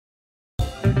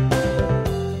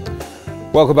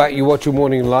Welcome back. You watch Your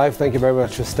Morning Live. Thank you very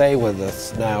much for staying with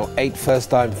us. Now, 8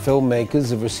 first-time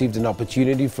filmmakers have received an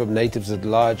opportunity from Natives at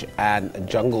Large and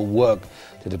Jungle Work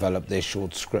to develop their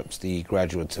short scripts. The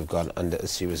graduates have gone under a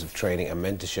series of training and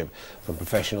mentorship from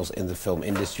professionals in the film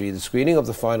industry. The screening of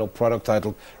the final product,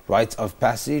 titled Rites of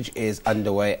Passage, is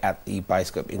underway at the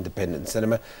Bioscope Independent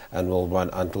Cinema and will run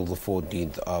until the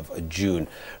 14th of June.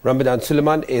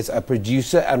 Suleman is a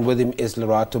producer, and with him is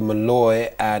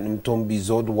Moloi and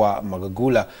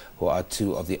Magagula, who are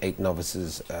 2 of the 8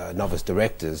 novice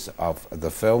directors of the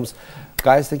films.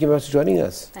 Guys, thank you very much for joining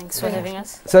us. Thanks for having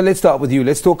us. So let's start with you.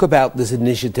 Let's talk about this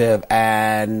initiative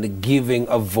and giving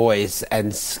a voice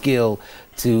and skill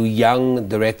to young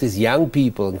directors, young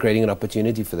people, and creating an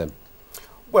opportunity for them.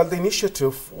 Well, the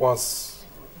initiative was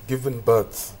given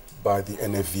birth by the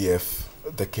NFVF,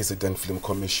 the KZN Film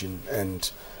Commission,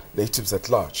 and Natives at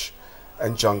Large,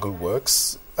 and Jungle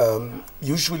Works.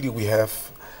 Usually we have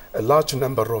a large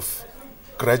number of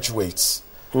graduates.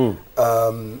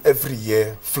 Every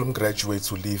year, film graduates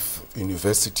who leave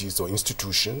universities or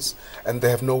institutions, and they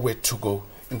have nowhere to go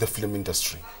in the film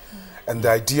industry. And the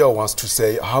idea was to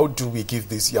say, how do we give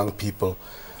these young people,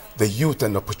 the youth,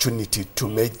 an opportunity to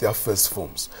make their first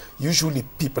films? Usually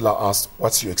people are asked,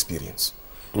 what's your experience?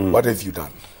 What have you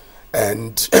done?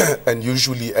 And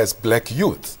usually as black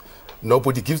youth,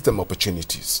 nobody gives them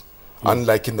opportunities.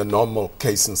 Unlike in the normal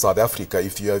case in South Africa,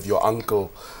 if you have your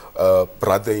uncle,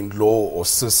 brother-in-law or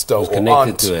sister or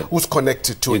aunt who's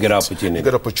connected to it, you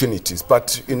get opportunities.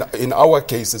 But in our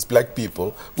case as black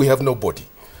people, we have nobody.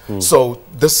 So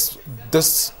this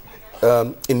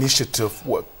initiative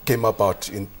came about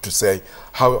to say,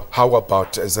 how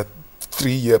about as a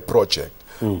 3-year project,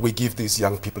 we give these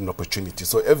young people an opportunity.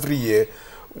 So every year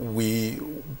we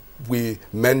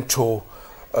mentor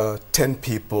 10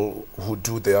 people who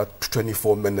do their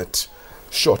 24-minute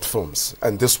short films,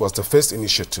 and this was the first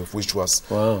initiative, which was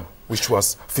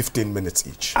 15 minutes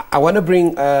each. I want to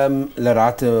bring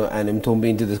Lerato and Mtombi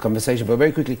into this conversation, but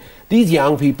very quickly, these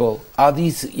young people, are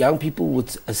these young people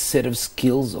with a set of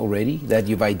skills already that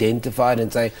you've identified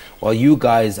and say, well, you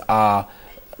guys are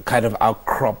kind of our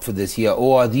crop for this year,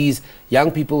 or are these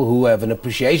young people who have an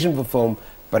appreciation for film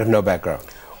but have no background?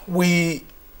 We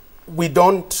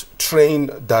don't train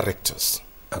directors.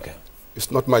 Okay.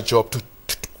 It's not my job to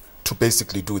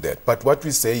basically do that. But what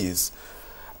we say is,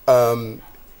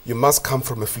 you must come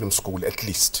from a film school at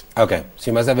least. Okay,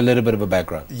 so you must have a little bit of a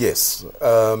background. Yes,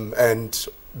 and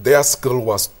their skill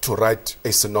was to write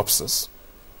a synopsis,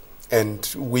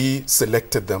 and we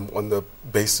selected them on the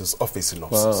basis of a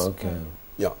synopsis. Oh, okay.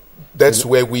 Yeah, that's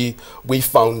where we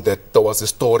found that there was a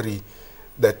story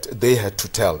that they had to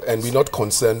tell, and we're not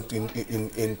concerned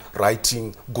in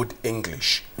writing good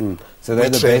English. So they're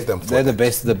the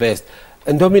best of the best.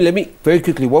 And Tommy, let me, very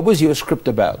quickly, what was your script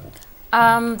about?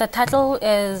 The title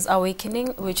is Awakening,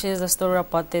 which is a story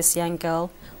about this young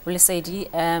girl, Ulisedi.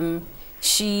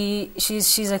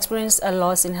 She's experienced a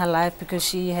loss in her life because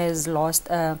she has lost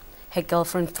her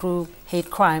girlfriend through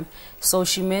hate crime. So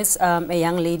she meets a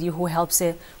young lady who helps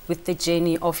her with the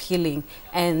journey of healing,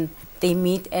 and they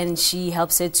meet, and she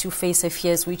helps her to face her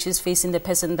fears, which is facing the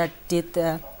person that did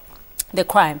the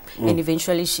crime. And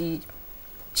eventually she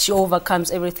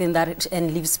overcomes everything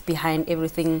and leaves behind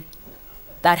everything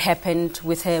that happened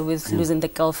with her, with losing the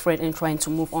girlfriend and trying to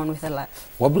move on with her life.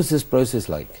 What was this process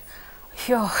like?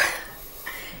 It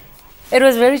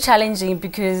was very challenging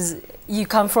because you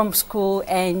come from school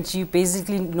and you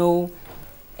basically know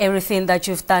everything that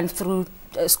you've done through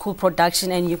school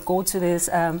production, and you go to this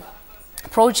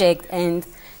project and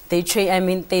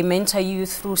they mentor you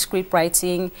through script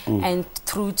writing and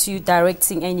through to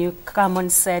directing, and you come on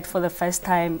set for the first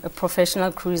time. A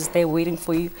professional crew is there waiting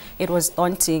for you. It was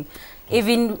daunting.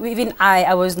 Even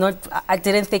I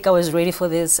didn't think I was ready for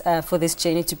this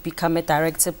journey to become a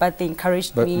director, but they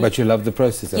encouraged me. But you loved the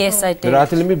process. Yes, I did.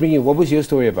 Lerato, let me bring you. What was your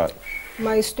story about?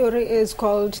 My story is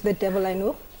called The Devil I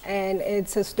Know, and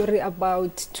it's a story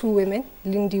about 2 women,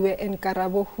 Lindiwe and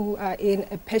Karabo, who are in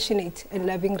a passionate and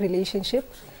loving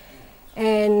relationship.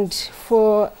 And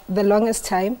for the longest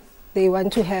time, they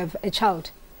want to have a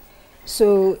child.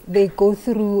 So they go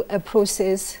through a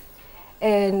process,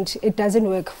 and it doesn't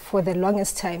work for the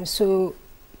longest time. So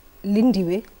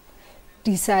Lindiwe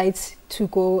decides to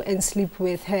go and sleep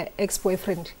with her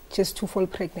ex-boyfriend just to fall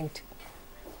pregnant.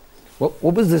 What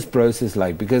was this process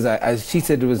like? Because as she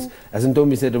said, as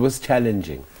Ntombi said, it was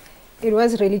challenging. It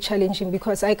was really challenging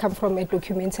because I come from a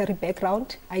documentary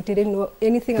background. I didn't know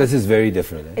anything. This is very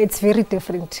different. Eh? It's very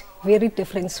different, very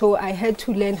different. So I had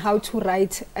to learn how to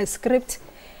write a script.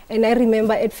 And I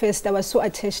remember at first I was so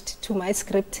attached to my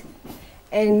script.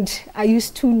 And I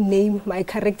used to name my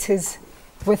characters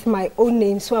with my own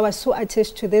name. So I was so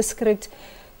attached to this script.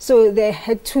 So they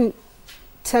had to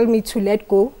tell me to let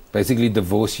go. Basically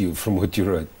divorce you from what you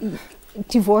wrote.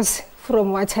 Divorce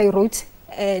from what I wrote.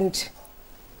 And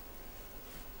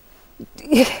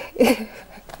yeah,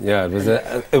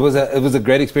 it was a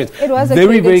great experience. It was a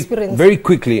great experience. Very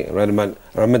quickly,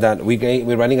 Ramadan,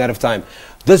 we're running out of time.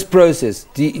 This process,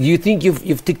 do you think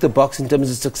you've ticked the box in terms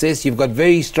of success? You've got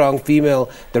very strong female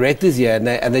directors here,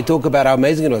 and they talk about how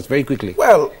amazing it was very quickly.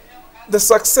 Well, the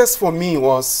success for me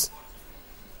was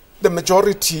the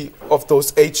majority of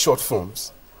those 8 short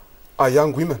films are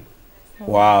young women.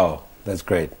 Wow, that's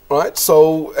great. Right,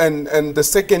 so, and the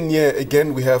second year,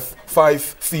 again, we have 5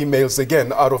 females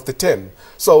again out of the 10.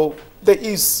 So there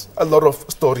is a lot of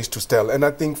stories to tell, and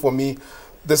I think for me,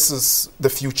 this is the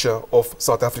future of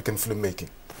South African filmmaking.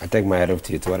 I take my hat off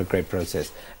to you. What a great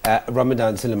process.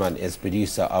 Ramadan Suleman is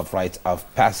producer of Rites of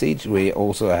Passage. We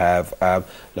also have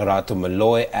Lerato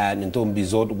Moloi and Ntombi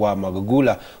Zodwa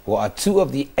Magagula, who are 2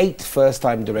 of the 8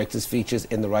 first-time directors features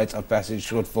in the Rites of Passage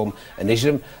short film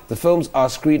initiative. The films are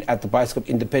screened at the Bioscope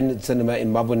Independent Cinema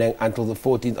in Maboneng until the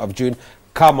 14th of June.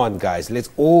 Come on, guys. Let's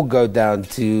all go down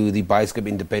to the Bioscope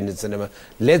Independent Cinema.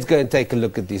 Let's go and take a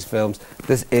look at these films.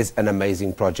 This is an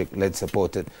amazing project. Let's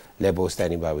support it. Lebo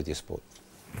standing by with your support.